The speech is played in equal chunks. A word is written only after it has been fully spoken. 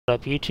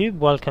Up YouTube,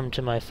 welcome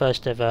to my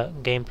first ever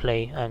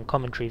gameplay and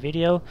commentary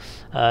video.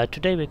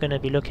 Today we're going to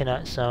be looking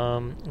at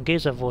some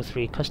Gears of War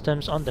 3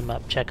 customs on the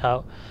map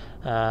checkout.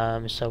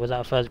 So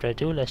without further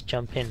ado, let's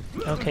jump in.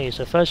 Okay,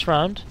 so first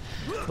round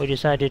we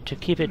decided to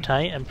keep it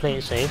tight and play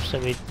it safe, so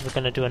we're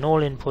going to do an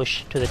all-in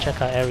push to the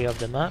checkout area of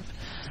the map.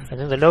 And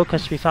then the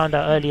locusts, we found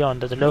out early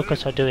on that the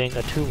locusts are doing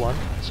a 2-1,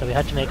 so we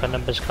had to make our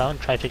numbers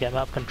count, try to get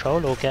map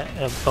control or get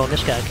a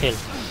bonus, get a kill.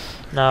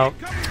 Now,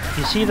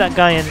 you see that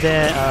guy in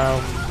there,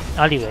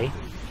 alleyway,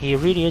 he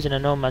really is in a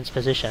no man's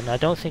position. I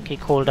don't think he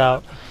called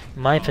out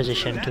my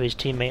position to his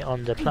teammate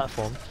on the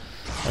platform,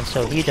 and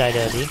so he died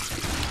early,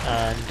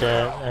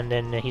 and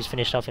then he's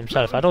finished off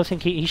himself. I don't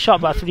think he shot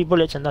about 3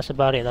 bullets and that's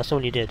about it. That's all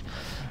he did.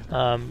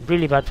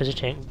 Really bad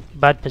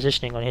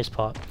positioning on his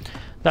part.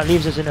 That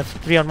leaves us in a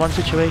 3-on-1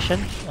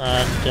 situation,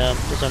 and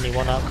there's only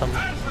one outcome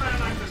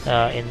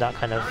in that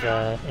kind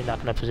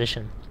of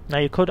position. Now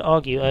you could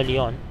argue early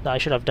on that I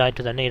should have died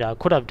to the nade. I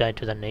could have died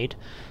to the nade.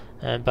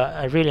 But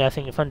I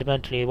think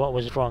fundamentally what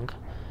was wrong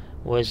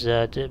was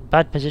the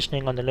bad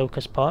positioning on the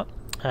locust part.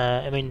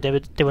 I mean,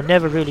 they were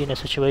never really in a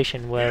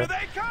situation where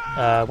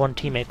one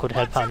teammate could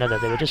help out another.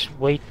 They were just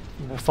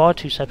far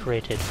too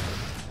separated.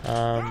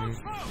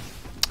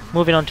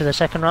 Moving on to the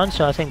second round,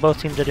 so I think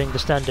both teams are doing the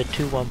standard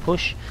 2-1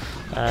 push,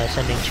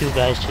 sending 2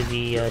 guys to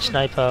the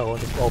sniper or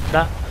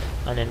plat,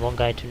 and then 1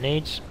 guy to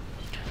nades.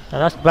 Now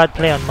that's bad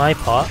play on my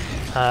part.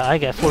 I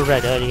get full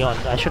red early on.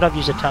 I should have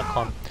used attack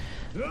comp.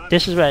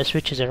 This is where it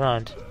switches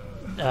around.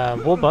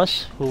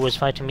 Warboss, who was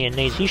fighting me in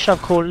nades, he should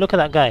have called. Look at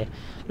that guy.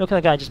 Look at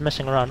that guy just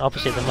messing around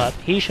opposite the map.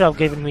 He should have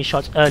given me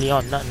shots early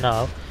on, not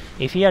now.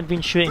 If he had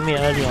been shooting me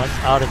early on,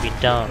 I would have been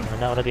down,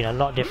 and that would have been a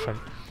lot different.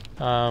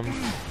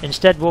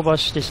 Instead,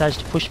 Warboss decides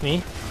to push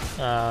me.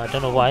 I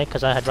don't know why,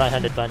 because I had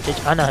right-hand advantage,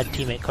 and I had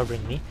teammate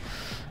covering me.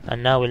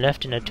 And now we're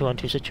left in a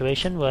 2-on-2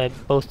 situation where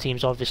both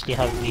teams obviously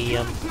have the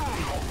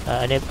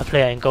a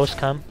player in ghost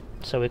cam.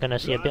 So we're going to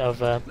see a bit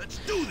of a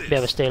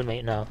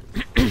stalemate now.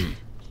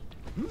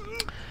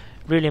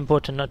 Really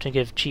important not to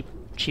give cheap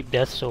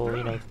deaths,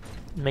 or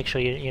make sure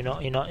you're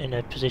not in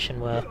a position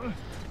where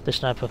the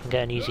sniper can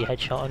get an easy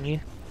headshot on you.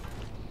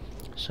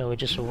 So we're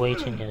just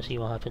waiting here, see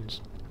what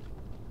happens.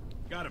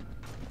 Got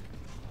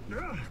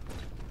him.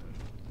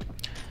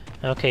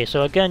 Okay,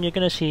 so again you're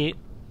going to see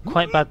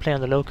quite bad play on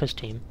the locust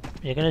team.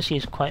 You're going to see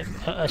quite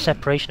a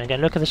separation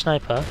again. Look at the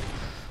sniper.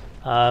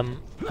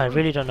 I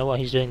really don't know what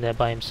he's doing there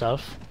by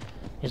himself.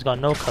 He's got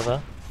no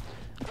cover.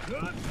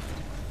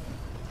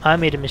 I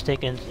made a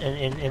mistake in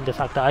the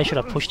fact that I should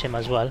have pushed him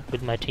as well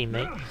with my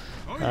teammate,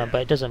 but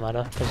it doesn't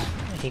matter because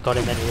he got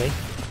him anyway.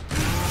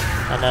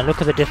 And look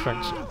at the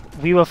difference.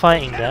 We were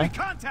fighting there.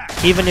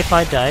 Even if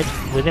I died,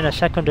 within a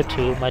second or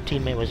two, my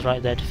teammate was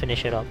right there to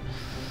finish it up.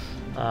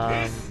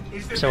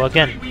 So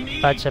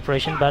again, bad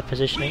separation, bad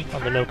positioning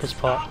on the locust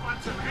part,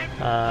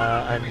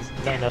 and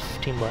not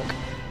enough teamwork.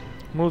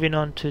 Moving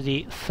on to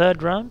the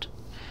third round.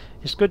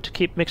 It's good to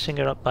keep mixing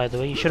it up, by the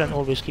way. You shouldn't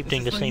always keep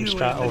doing the same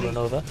strat over and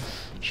over.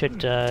 You should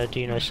do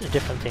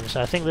different things.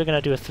 So I think we're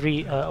going to do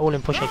a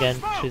all-in push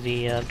again to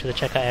the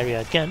checkout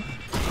area again,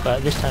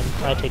 but this time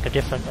I take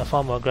a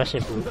far more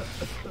aggressive route.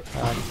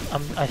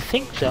 I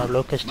think the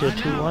Locust do a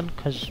 2-1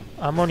 because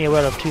I'm only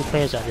aware of 2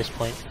 players at this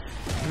point.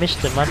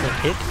 Missed the Madden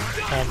kick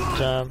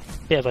and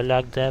bit of a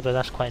lag there, but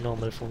that's quite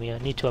normal for me. I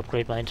need to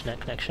upgrade my internet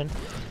connection.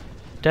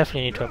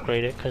 Definitely need to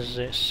upgrade it because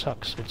it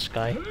sucks with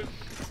Sky.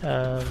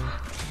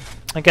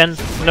 Again,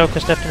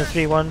 Locust left in a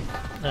 3-1,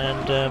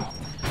 and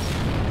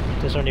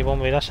there's only one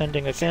way that's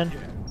ending again.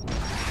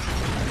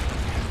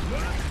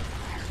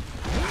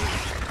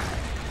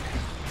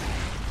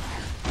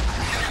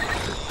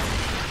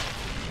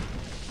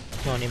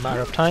 Only a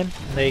matter of time.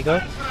 There you go.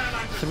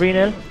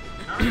 3-0.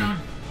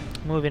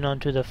 Moving on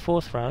to the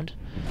 4th round.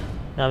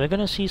 Now we're going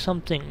to see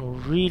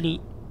something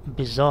really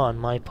bizarre on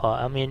my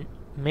part. I mean,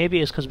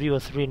 maybe it's because we were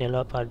 3-0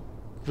 up. I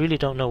really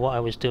don't know what I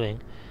was doing.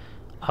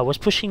 I was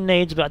pushing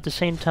nades, but at the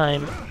same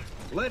time,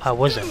 I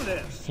wasn't.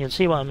 You'll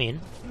see what I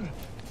mean.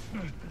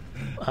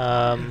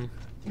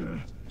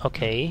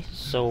 Okay,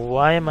 so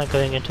why am I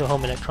going into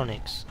home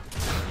electronics?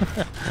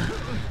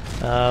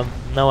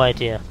 No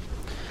idea.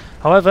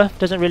 However,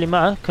 doesn't really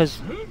matter, because,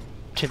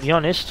 to be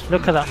honest,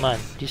 look at that man.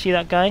 Do you see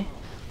that guy?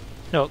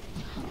 Look,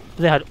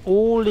 they had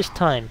all this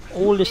time.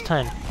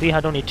 We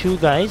had only 2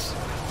 guys.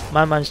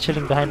 My man's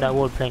chilling behind that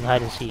wall playing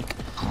hide and seek.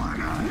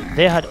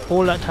 They had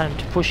all that time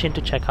to push in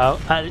to check out,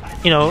 at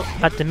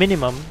the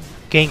minimum,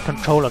 gain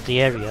control of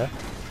the area,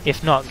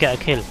 if not get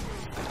a kill.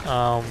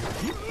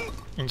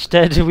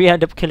 Instead, we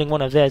end up killing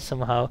one of theirs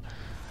somehow,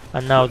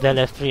 and now they're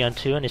left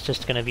 3-on-2, and it's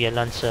just going to be a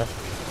Lancer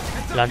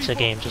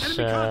game, just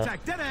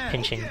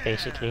pinching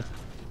basically.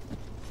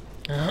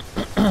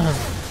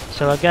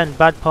 So again,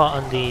 bad play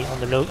on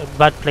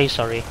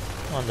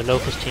the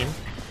locust team.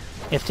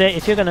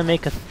 If you're gonna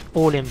make a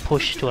all-in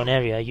push to an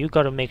area, you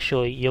gotta make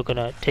sure you're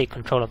gonna take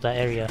control of that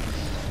area.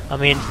 I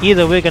mean,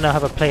 either we're gonna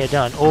have a player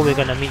down, or we're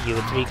gonna meet you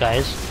with 3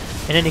 guys.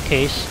 In any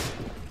case,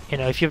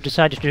 if you've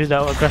decided to do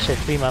that aggressive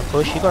 3-man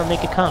push, you gotta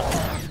make it count.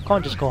 You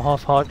can't just go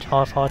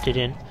half-hearted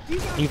in.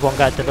 leave one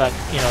guy at the back,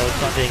 you know,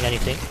 it's not doing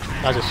anything.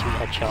 That's a sweet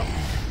headshot,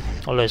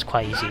 although it's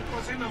quite easy.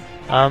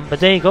 But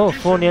there you go,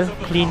 4-0,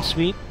 clean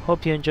sweep.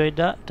 Hope you enjoyed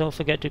that. Don't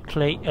forget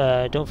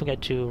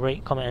to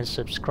rate, comment and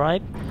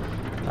subscribe.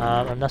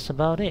 And that's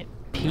about it.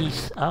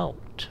 Peace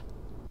out.